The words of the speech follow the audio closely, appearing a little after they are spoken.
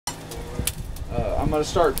I'm going to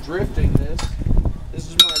start drifting this. This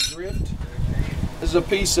is my drift. This is a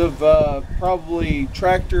piece of probably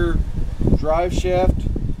tractor drive shaft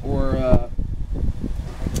or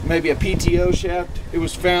maybe a PTO shaft. It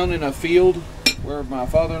was found in a field where my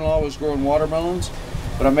father-in-law was growing watermelons,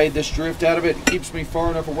 but I made this drift out of it. It keeps me far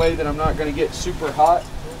enough away that I'm not going to get super hot,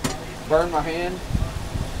 burn my hand,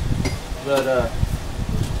 but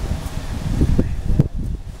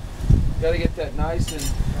got to get that nice and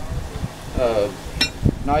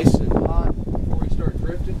hot before we start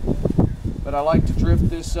drifting. But I like to drift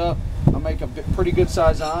this up. I'll make a pretty good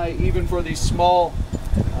size eye, even for these small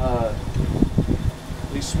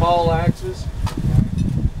axes.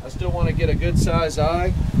 I still want to get a good size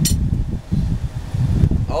eye.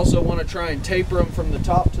 I also want to try and taper them from the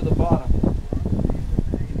top to the bottom.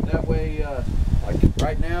 That way, like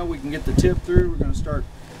right now, we can get the tip through. We're going to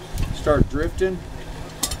start drifting.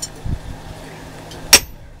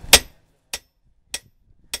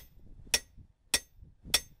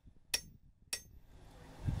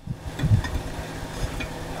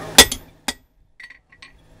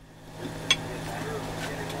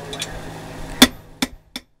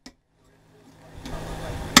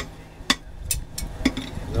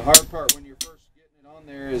 The hard part when you're first getting it on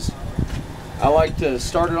there is I like to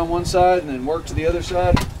start it on one side and then work to the other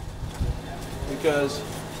side, because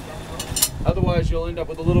otherwise you'll end up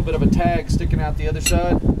with a little bit of a tag sticking out the other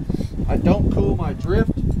side. I don't cool my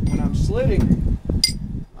drift when I'm slitting.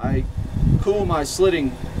 I cool my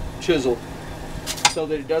slitting chisel so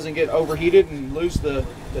that it doesn't get overheated and lose the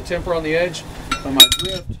temper on the edge. On my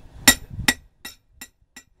drift,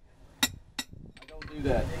 I don't do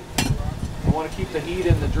that. I want to keep the heat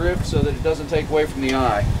in the drift so that it doesn't take away from the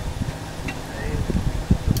eye.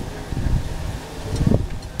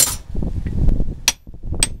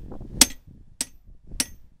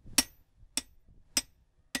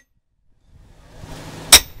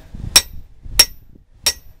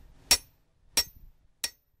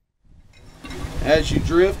 As you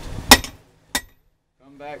drift,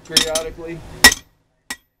 come back periodically,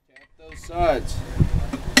 tap those sides.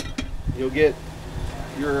 You'll get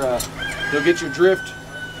your drift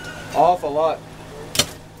off a lot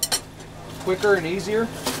quicker and easier.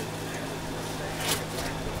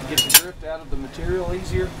 Get your drift out of the material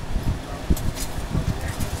easier.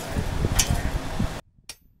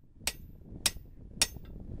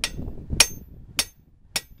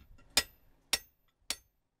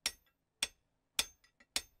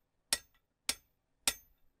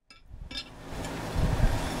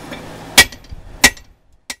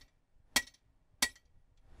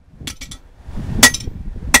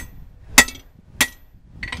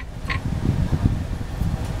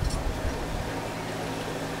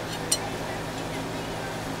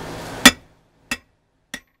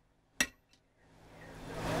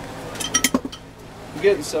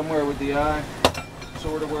 Getting somewhere with the eye,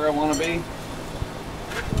 sort of where I want to be.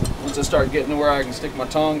 Once I start getting to where I can stick my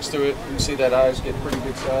tongs through it, you can see that eye's getting pretty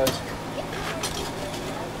good size.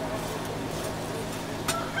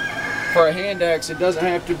 For a hand axe, it doesn't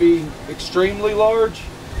have to be extremely large,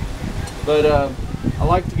 but I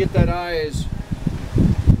like to get that eye as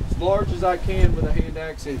large as I can with a hand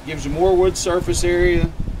axe. It gives you more wood surface area,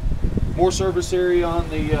 more surface area on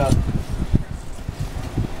the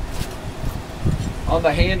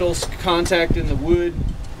handles contacting the wood.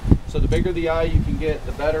 So the bigger the eye you can get,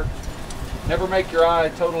 the better. Never make your eye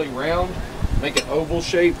totally round. Make it oval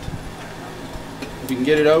shaped. If you can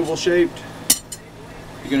get it oval shaped,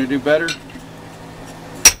 you're going to do better.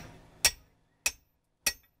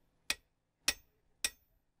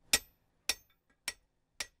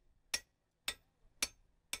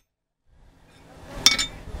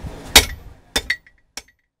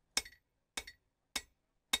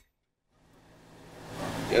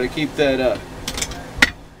 Got to keep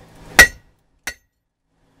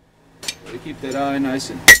that eye nice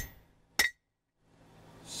and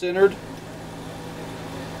centered.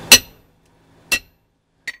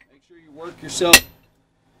 Make sure you work yourself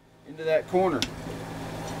into that corner.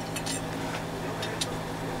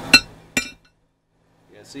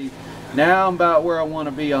 Yeah, see, now I'm about where I want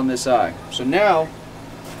to be on this eye. So now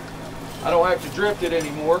I don't have to drift it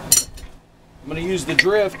anymore. I'm going to use the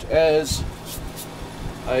drift as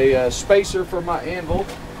a spacer for my anvil.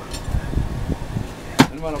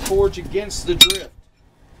 I'm going to forge against the drift.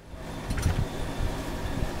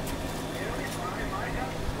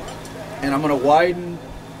 And I'm going to widen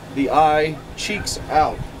the eye cheeks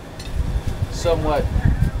out somewhat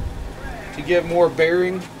to give more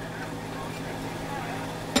bearing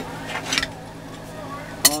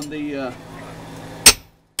on the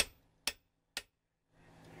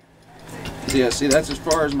yeah, see, that's as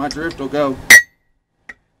far as my drift will go.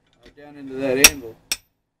 down into that anvil.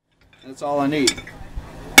 That's all I need. So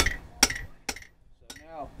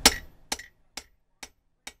now,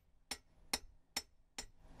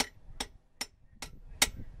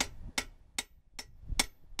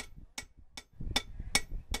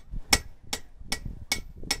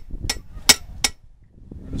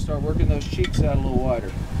 I'm going to start working those cheeks out a little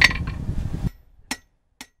wider.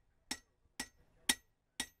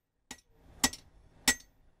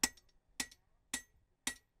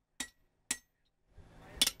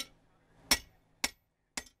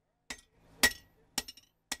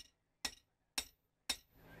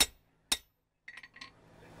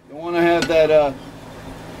 You want to have that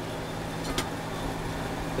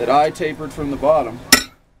that eye tapered from the bottom.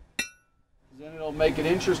 Then it'll make it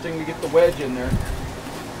interesting to get the wedge in there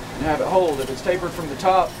and have it hold. If it's tapered from the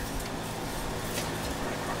top,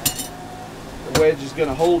 the wedge is going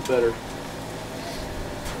to hold better.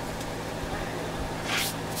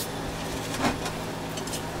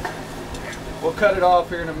 We'll cut it off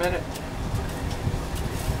here in a minute.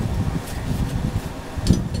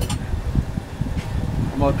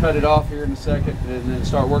 I'm going to cut it off here in a second and then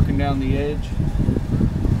start working down the edge.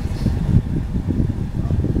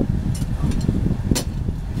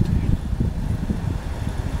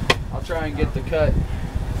 I'll try and get the cut.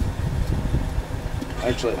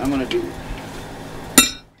 Actually, I'm going to do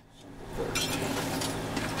something first.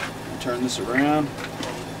 Turn this around.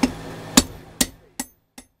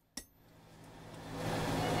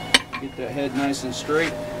 Get that head nice and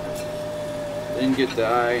straight. Then get the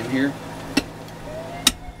eye in here.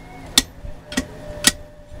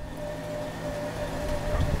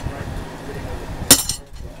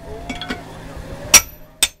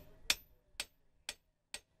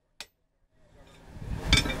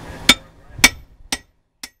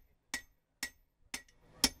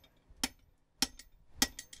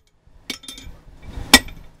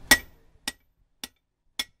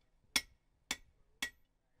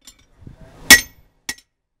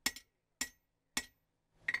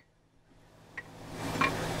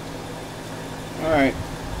 Alright,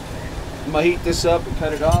 I'm going to heat this up and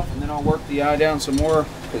cut it off, and then I'll work the eye down some more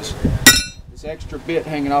because this extra bit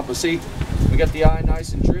hanging off. But see, we got the eye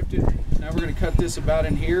nice and drifted. Now we're going to cut this about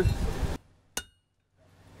in here.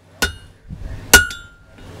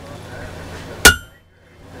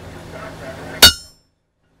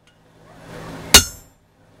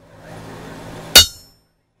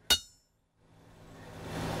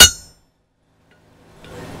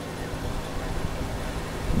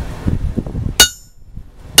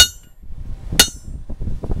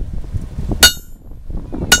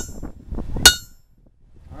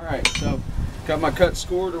 So, got my cut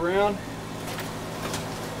scored around.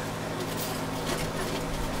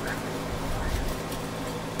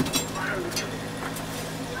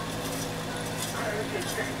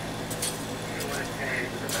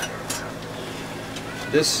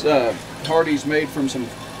 This Hardy's made from some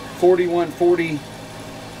 4140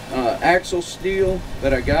 axle steel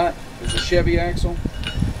that I got. It's a Chevy axle.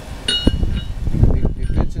 It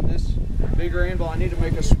fits in this bigger anvil. I need to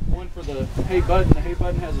make one for the hay button. The hay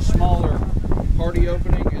button has a smaller Hardy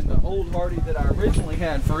opening, and the old Hardy that I originally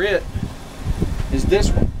had for it is this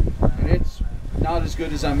one, and it's not as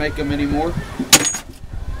good as I make them anymore.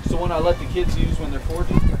 It's the one I let the kids use when they're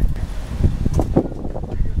forging.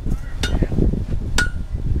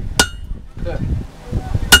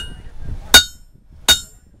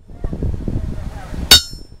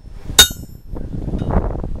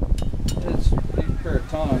 It's these pair of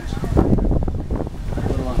tongs.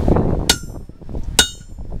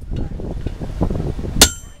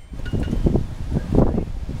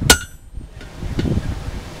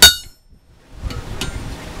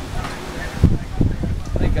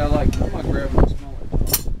 I'm going to grab my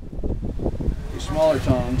smaller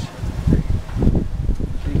tongs.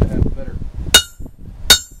 Seem to have better.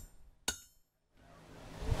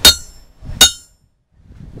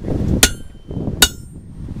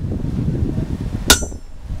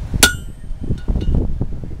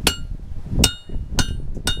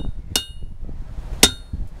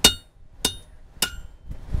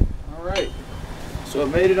 Alright, so I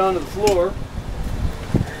made it onto the floor.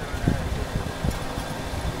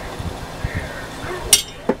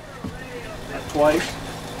 Twice.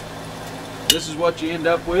 This is what you end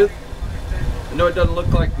up with. I know it doesn't look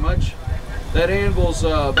like much. That anvil's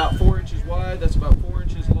about 4 inches wide. That's about 4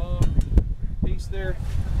 inches long piece there.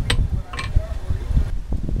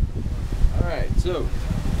 Alright, so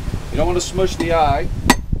you don't want to smush the eye. You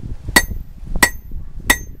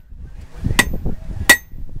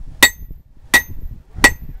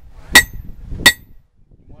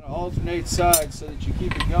want to alternate sides so that you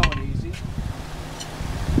keep it going easy.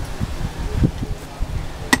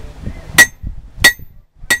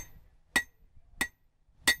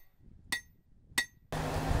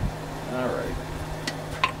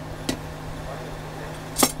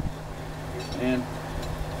 and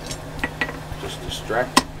just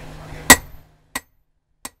distract it.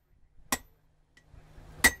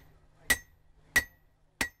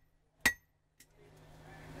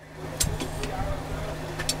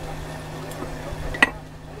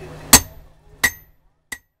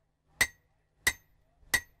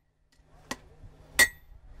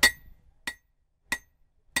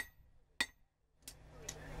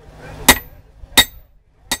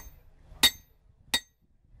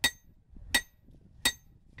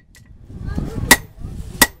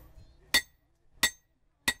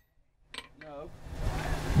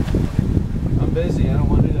 I'm busy. I don't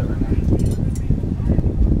want to do that right now.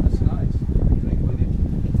 That's nice. Take it with you.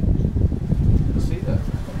 Let's see that.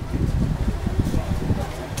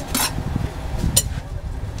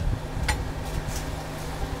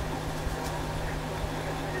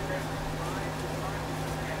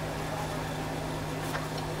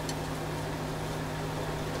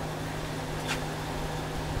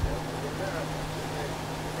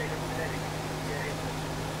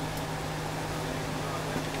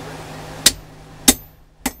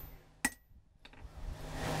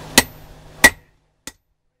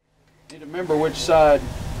 You need to remember which side.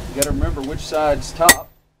 You got to remember which side's top.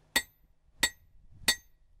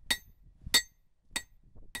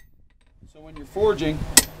 So when you're forging,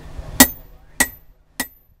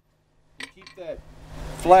 you keep that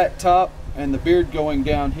flat top and the beard going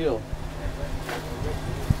downhill.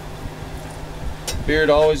 Beard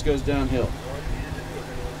always goes downhill.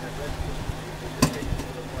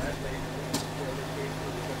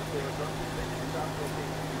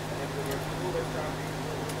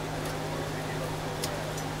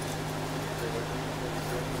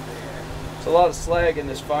 There's a lot of slag in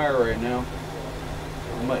this fire right now.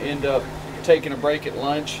 I'm going to end up taking a break at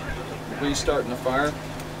lunch, restarting the fire,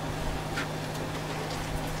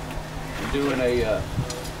 and doing a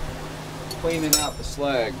cleaning out the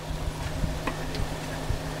slag.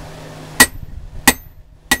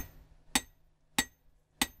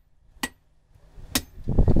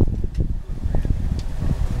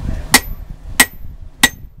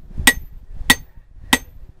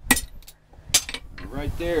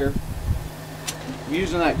 Right there, I'm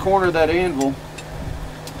using that corner of that anvil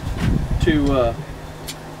to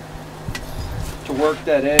work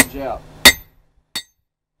that edge out.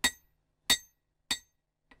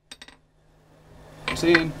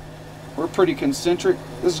 See, we're pretty concentric.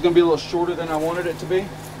 This is going to be a little shorter than I wanted it to be,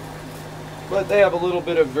 but they have a little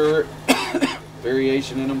bit of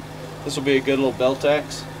variation in them. This will be a good little belt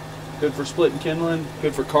axe. Good for splitting kindling,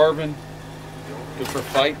 good for carving, good for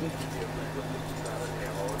fighting.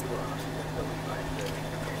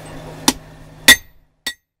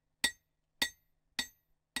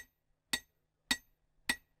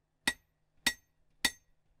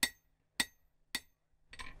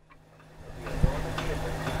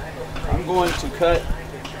 I'm going to cut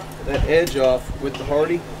that edge off with the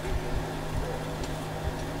Hardy.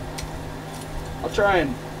 I'll try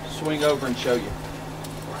and swing over and show you.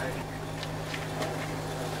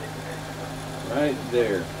 Right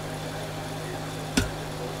there.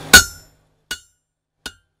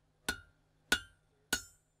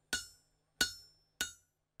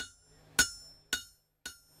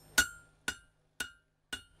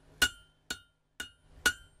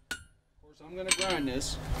 Of course, I'm going to grind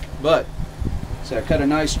this, but so I cut a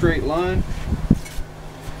nice straight line.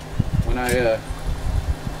 When I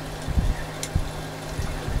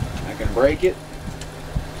can break it,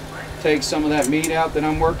 take some of that meat out that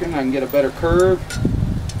I'm working, I can get a better curve,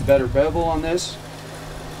 better bevel on this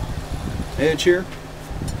edge here.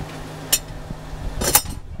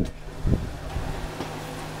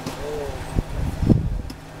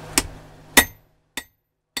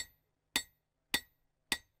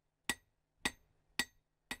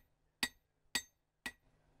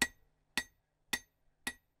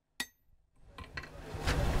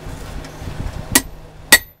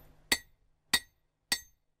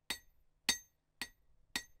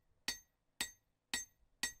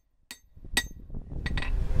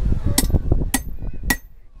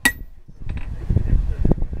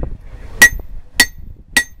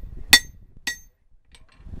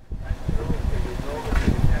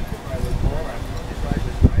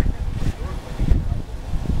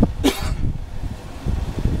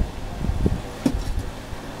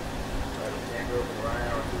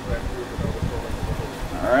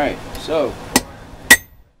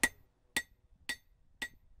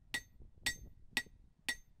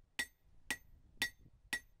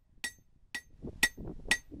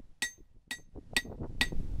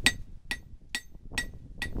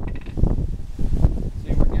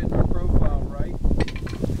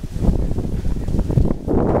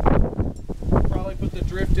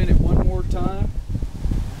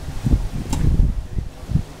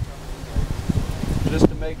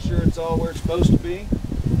 it's all where it's supposed to be.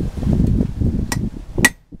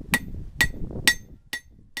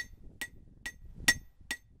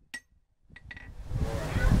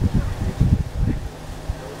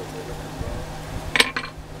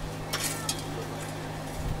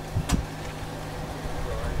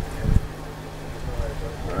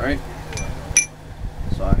 Alright,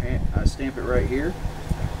 so I stamp it right here.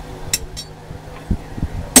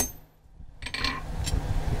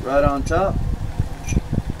 Right on top.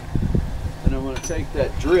 And I'm going to take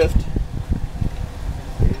that drift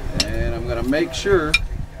and I'm going to make sure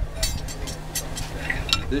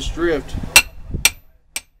this drift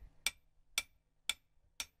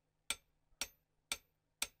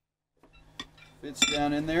fits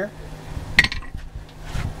down in there.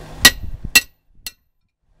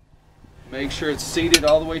 Make sure it's seated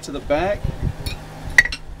all the way to the back.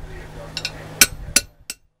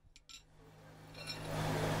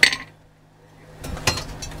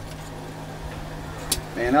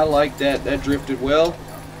 Man, I like that. That drifted well.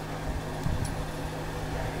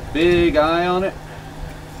 Big eye on it.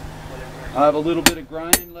 I have a little bit of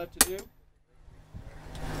grinding left to do.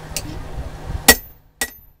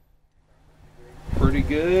 Pretty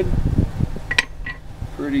good.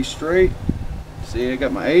 Pretty straight. See, I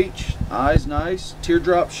got my H. Eye's nice.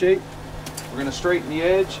 Teardrop shape. We're going to straighten the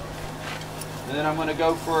edge. And then I'm going to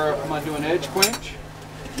go for, I'm going to do an edge quench.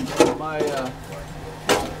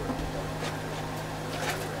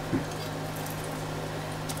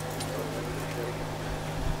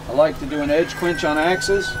 I like to do an edge quench on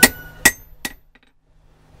axes.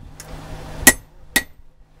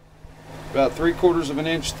 About 3/4 of an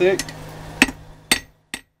inch thick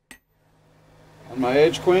on my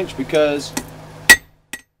edge quench because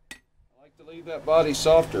I like to leave that body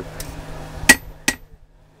softer.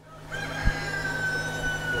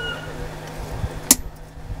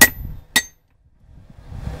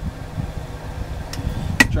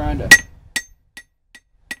 Trying to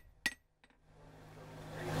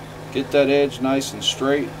get that edge nice and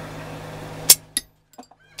straight.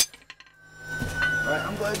 Alright,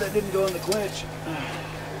 I'm glad that didn't go in the quench.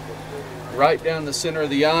 Right down the center of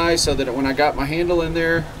the eye so that when I got my handle in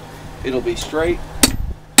there, it'll be straight.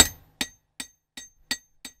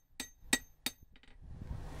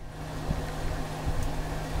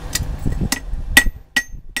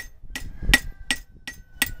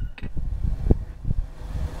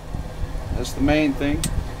 That's the main thing.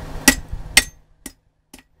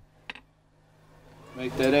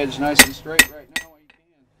 Make that edge nice and straight right now while you can.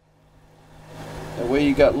 That way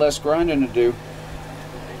you got less grinding to do.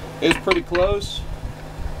 It's pretty close.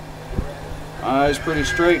 Eye's pretty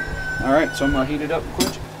straight. Alright, so I'm going to heat it up and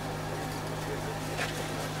quench it.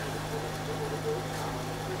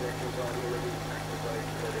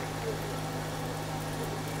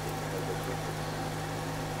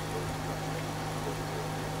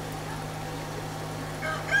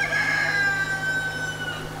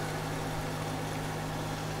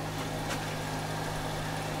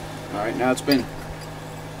 Alright, now it's been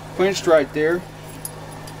quenched right there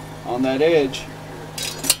on that edge.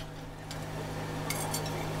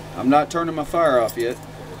 I'm not turning my fire off yet.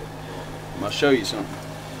 I'm going to show you something.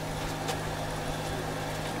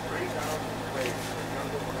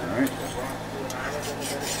 Alright.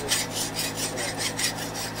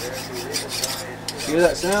 Hear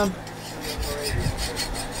that sound?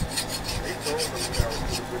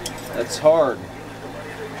 That's hard.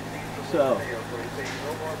 So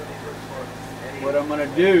what I'm going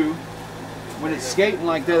to do when it's skating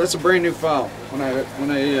like that, that's a brand new file.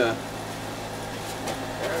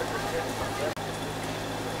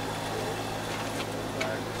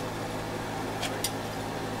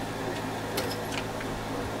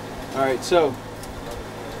 Alright, so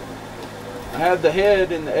I have the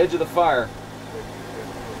head in the edge of the fire.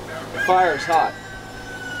 The fire is hot.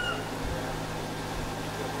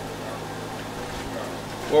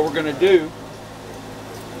 What we're going to do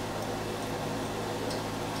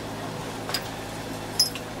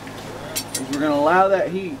is we're going to allow that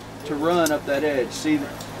heat to run up that edge. See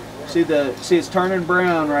it's turning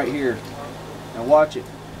brown right here. Now watch it.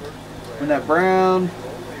 When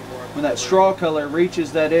that straw color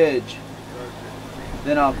reaches that edge,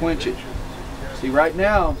 then I'll quench it. See right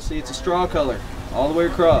now, see it's a straw color all the way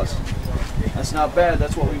across. That's not bad,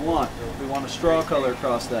 that's what we want. We want a straw color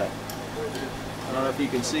across that. I don't know if you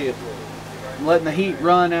can see it. I'm letting the heat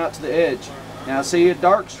run out to the edge. Now see a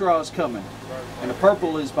dark straw is coming and the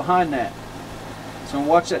purple is behind that. So I'm going to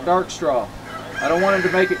watch that dark straw. I don't want it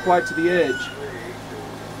to make it quite to the edge.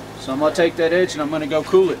 So I'm going to take that edge and I'm going to go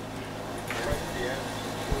cool it.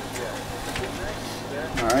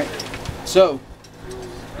 Alright, so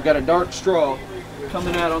we got a dark straw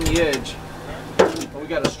coming out on the edge. We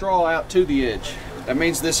got a straw out to the edge. That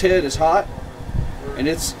means this head is hot, and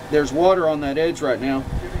there's water on that edge right now.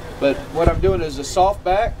 But what I'm doing is a soft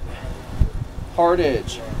back, hard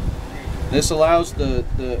edge. This allows the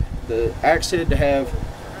axe head to have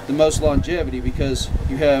the most longevity because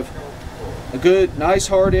you have a good, nice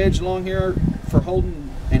hard edge along here for holding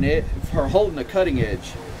a cutting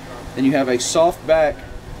edge. Then you have a soft back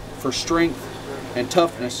for strength and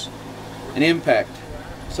toughness and impact.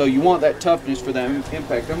 So you want that toughness for that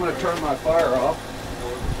impact. I'm going to turn my fire off.